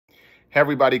Hey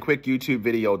everybody, quick YouTube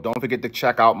video. Don't forget to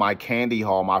check out my candy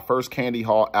haul, my first candy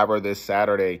haul ever this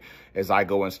Saturday as I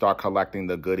go and start collecting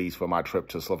the goodies for my trip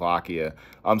to Slovakia.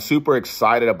 I'm super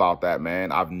excited about that,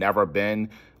 man. I've never been.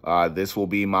 This will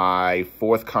be my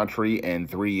fourth country in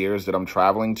 3 years that I'm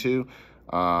traveling to.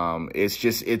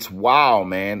 It's wow,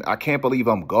 man. I can't believe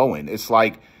I'm going. It's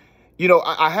like, you know,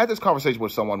 I had this conversation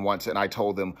with someone once and I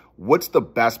told them, what's the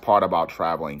best part about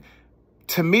traveling?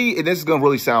 To me, and this is going to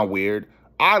really sound weird,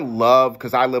 I love,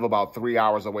 because I live about 3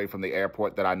 hours away from the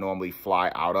airport that I normally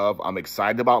fly out of. I'm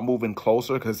excited about moving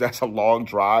closer because that's a long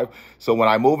drive. So when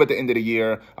I move at the end of the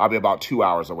year, I'll be about 2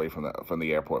 hours away from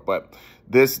the airport. But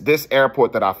this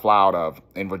airport that I fly out of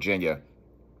in Virginia,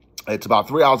 it's about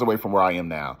 3 hours away from where I am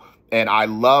now. And I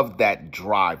love that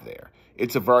drive there.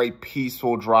 It's a very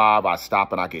peaceful drive. I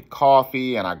stop and I get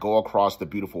coffee and I go across the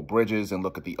beautiful bridges and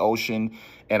look at the ocean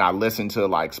and I listen to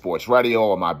like sports radio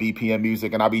or my BPM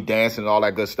music and I'll be dancing and all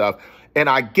that good stuff. And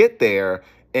I get there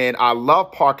and I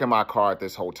love parking my car at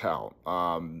this hotel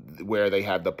where they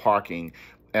have the parking.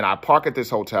 And I park at this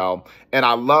hotel and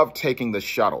I love taking the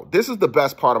shuttle. This is the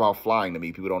best part about flying to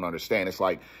me. People don't understand. It's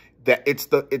like that it's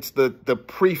the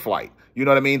pre-flight. You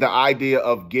know what I mean? The idea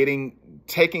of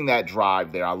taking that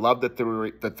drive there. I love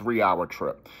the 3 hour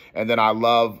trip. And then I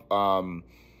love,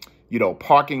 you know,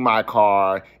 parking my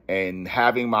car and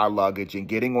having my luggage and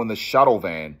getting on the shuttle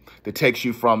van that takes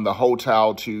you from the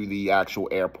hotel to the actual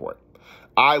airport.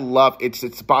 I love it's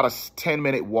about a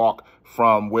 10-minute walk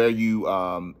from where you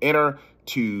enter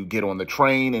to get on the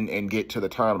train and get to the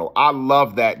terminal. I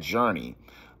love that journey.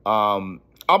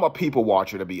 I'm a people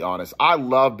watcher, to be honest. I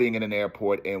love being in an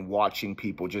airport and watching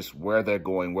people just where they're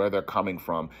going, where they're coming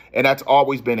from. And that's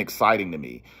always been exciting to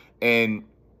me. And,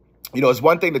 you know, it's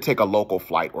one thing to take a local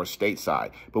flight or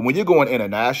stateside, but when you're going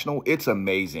international, it's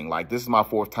amazing. Like, this is my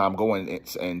fourth time going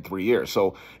in 3 years.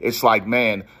 So it's like,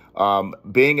 man,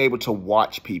 being able to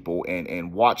watch people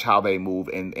and watch how they move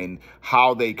and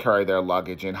how they carry their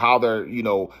luggage and how they're, you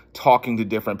know, talking to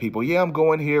different people. Yeah, I'm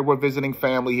going here. We're visiting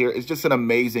family here. It's just an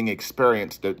amazing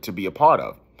experience to be a part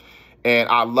of. And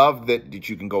I love that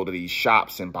you can go to these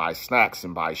shops and buy snacks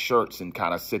and buy shirts and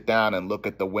kind of sit down and look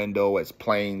at the window as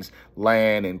planes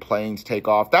land and planes take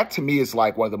off. That to me is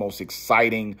like one of the most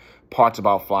exciting parts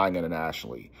about flying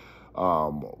internationally.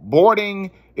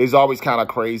 Boarding is always kind of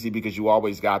crazy because you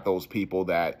always got those people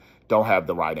that don't have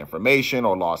the right information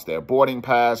or lost their boarding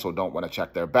pass or don't want to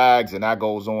check their bags, and that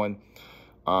goes on.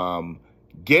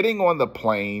 Getting on the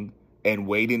plane and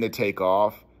waiting to take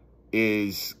off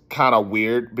is kind of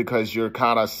weird because you're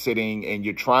kind of sitting and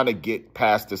you're trying to get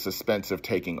past the suspense of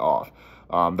taking off.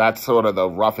 That's sort of the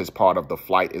roughest part of the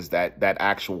flight, is that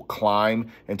actual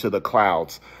climb into the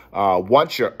clouds.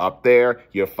 Once you're up there,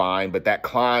 you're fine, but that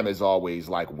climb is always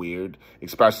like weird,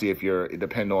 especially if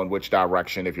depending on which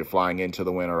direction, if you're flying into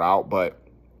the wind or out. But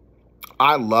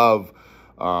I love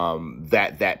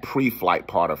that pre-flight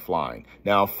part of flying.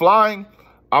 Now, flying,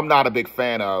 I'm not a big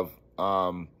fan of,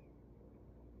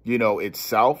 you know,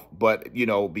 itself, but, you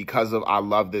know, because I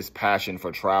love this passion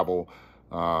for travel.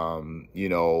 You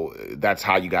know, that's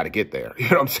how you got to get there. You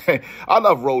know what I'm saying? I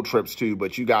love road trips too,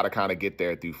 but you got to kind of get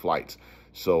there through flights.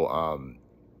 So,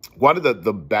 one of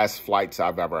the best flights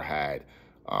I've ever had,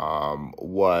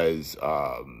 was,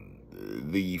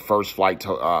 the first flight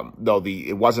to, no,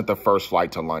 it wasn't the first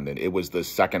flight to London. It was the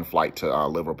second flight to,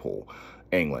 Liverpool,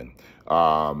 England.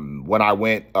 When I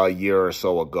went a year or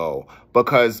so ago,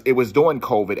 because it was during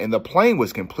COVID and the plane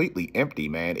was completely empty,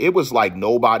 man. It was like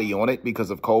nobody on it because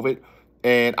of COVID.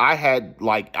 And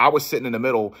I was sitting in the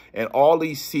middle and all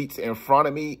these seats in front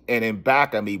of me and in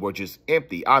back of me were just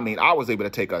empty. I mean, I was able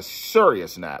to take a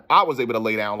serious nap. I was able to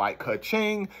lay down like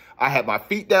ka-ching. I had my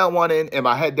feet down one end and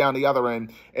my head down the other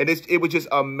end. And it was just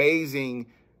amazing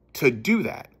to do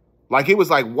that. Like, it was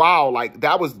like, wow, like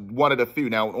that was one of the few.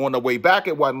 Now, on the way back,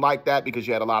 it wasn't like that because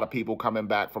you had a lot of people coming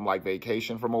back from like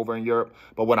vacation from over in Europe.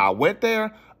 But when I went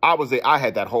there, I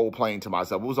had that whole plane to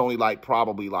myself. It was only like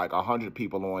probably like 100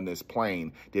 people on this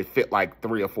plane that fit like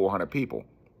 300 or 400 people.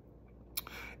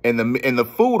 And the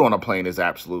food on a plane is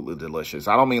absolutely delicious.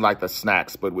 I don't mean like the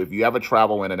snacks, but if you ever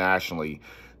travel internationally,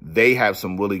 they have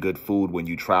some really good food when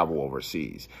you travel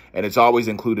overseas. And it's always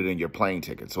included in your plane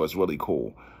ticket. So it's really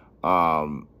cool.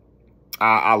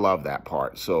 I love that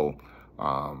part. So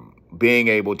being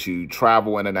able to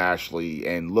travel internationally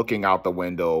and looking out the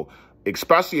window,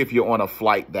 especially if you're on a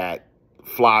flight that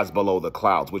flies below the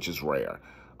clouds, which is rare,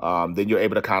 then you're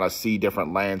able to kind of see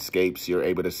different landscapes. You're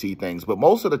able to see things. But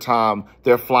most of the time,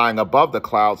 they're flying above the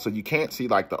clouds, so you can't see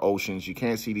like the oceans. You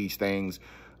can't see these things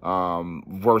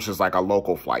versus like a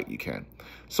local flight you can.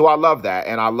 So I love that.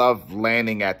 And I love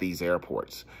landing at these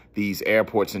airports. these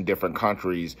airports in different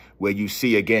countries where you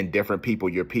see, again, different people,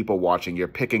 you're people watching, you're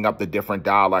picking up the different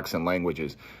dialects and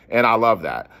languages. And I love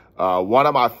that. One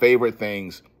of my favorite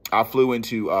things, I flew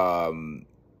into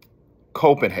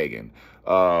Copenhagen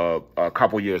a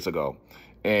couple years ago.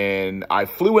 And I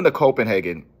flew into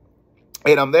Copenhagen,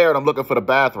 and I'm there and I'm looking for the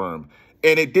bathroom.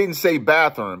 And it didn't say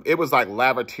bathroom. It was like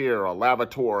lavatier or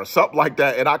lavator or something like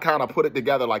that. And I kind of put it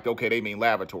together like, okay, they mean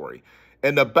lavatory.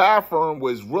 And the bathroom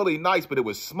was really nice, but it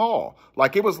was small.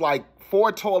 Like it was like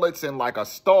 4 toilets and like a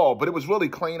stall, but it was really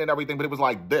clean and everything. But it was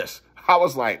like this. I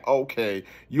was like, okay,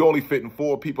 you only fitting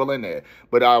 4 people in there.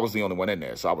 But I was the only one in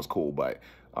there, so I was cool. But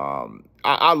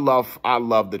I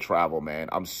love the travel, man.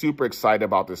 I'm super excited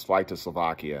about this flight to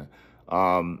Slovakia.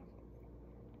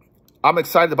 I'm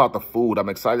excited about the food. I'm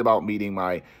excited about meeting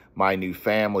my new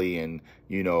family and,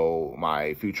 you know,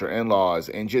 my future in-laws,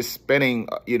 and just spending,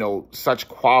 you know, such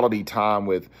quality time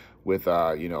with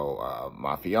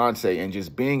my fiance, and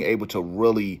just being able to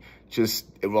really just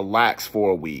relax for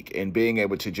a week and being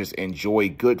able to just enjoy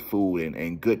good food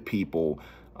and good people.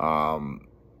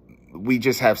 We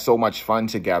just have so much fun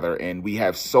together, and we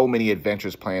have so many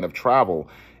adventures planned of travel.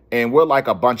 And we're like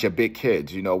a bunch of big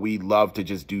kids, you know, we love to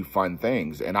just do fun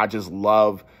things. And I just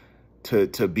love to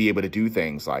be able to do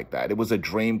things like that. It was a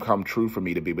dream come true for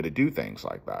me to be able to do things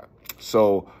like that.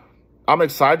 So I'm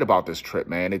excited about this trip,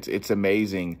 man. It's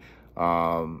amazing.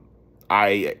 I'm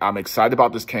excited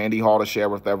about this candy haul to share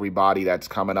with everybody that's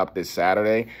coming up this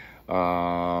Saturday.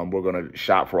 We're going to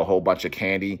shop for a whole bunch of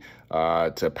candy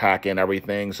to pack in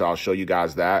everything. So I'll show you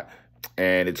guys that.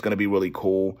 And it's going to be really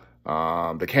cool.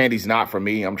 The candy's not for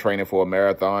me. I'm training for a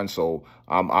marathon, so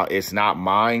it's not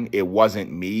mine. It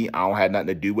wasn't me. I don't have nothing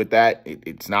to do with that.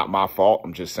 It's not my fault.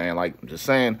 I'm just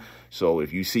saying. So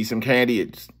if you see some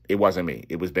candy, it wasn't me.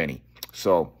 It was Benny.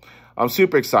 So I'm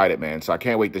super excited, man. So I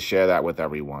can't wait to share that with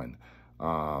everyone.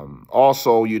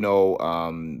 Also, you know,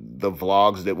 the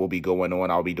vlogs that will be going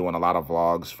on, I'll be doing a lot of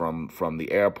vlogs from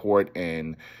the airport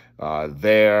and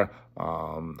there.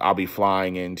 I'll be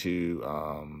flying into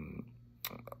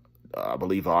I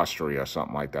believe Austria or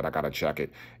something like that. I got to check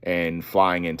it. And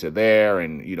flying into there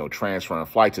and, you know, transferring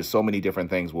flights. There's so many different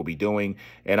things we'll be doing.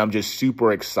 And I'm just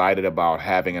super excited about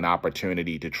having an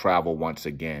opportunity to travel once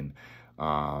again.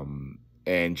 And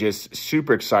just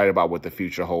super excited about what the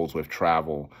future holds with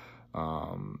travel.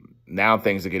 Now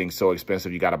things are getting so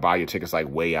expensive, you got to buy your tickets like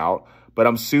way out. But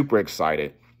I'm super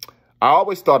excited. I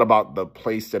always thought about the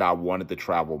place that I wanted to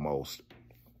travel most.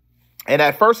 And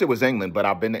at first it was England, but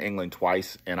I've been to England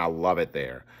twice and I love it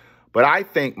there. But I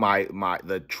think I want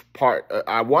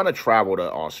to travel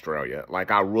to Australia.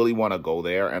 Like I really want to go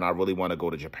there, and I really want to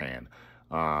go to Japan.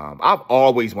 I've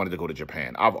always wanted to go to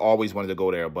Japan. I've always wanted to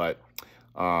go there, but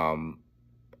I'm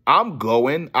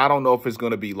going. I don't know if it's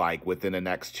going to be like within the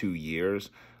next 2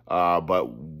 years. But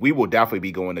we will definitely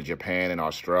be going to Japan and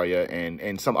Australia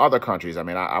and some other countries. I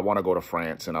mean, I want to go to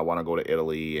France, and I want to go to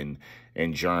Italy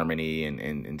and Germany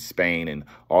and Spain and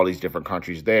all these different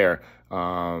countries there,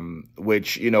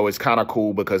 which, you know, is kind of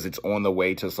cool because it's on the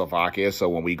way to Slovakia. So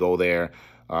when we go there,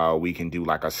 we can do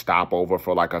like a stopover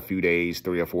for like a few days,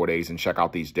 3 or 4 days, and check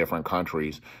out these different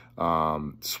countries.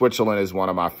 Switzerland is one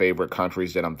of my favorite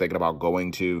countries that I'm thinking about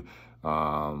going to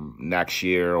next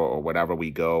year or whenever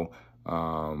we go.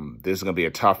 This is going to be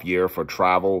a tough year for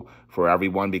travel for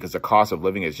everyone because the cost of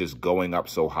living is just going up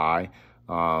so high.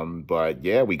 But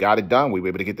yeah, we got it done. We were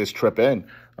able to get this trip in.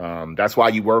 That's why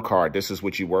you work hard. This is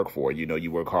what you work for. You know,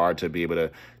 you work hard to be able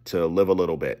to live a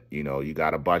little bit. You know, you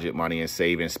got to budget money and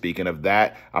savings. Speaking of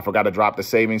that, I forgot to drop the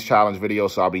savings challenge video.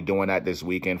 So I'll be doing that this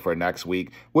weekend for next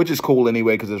week, which is cool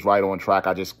anyway, because it's right on track.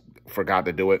 I just forgot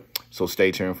to do it. So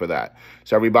stay tuned for that.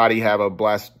 So everybody have a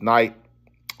blessed night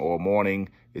or morning.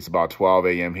 It's about 12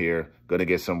 a.m. here. Gonna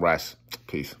get some rest.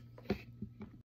 Peace.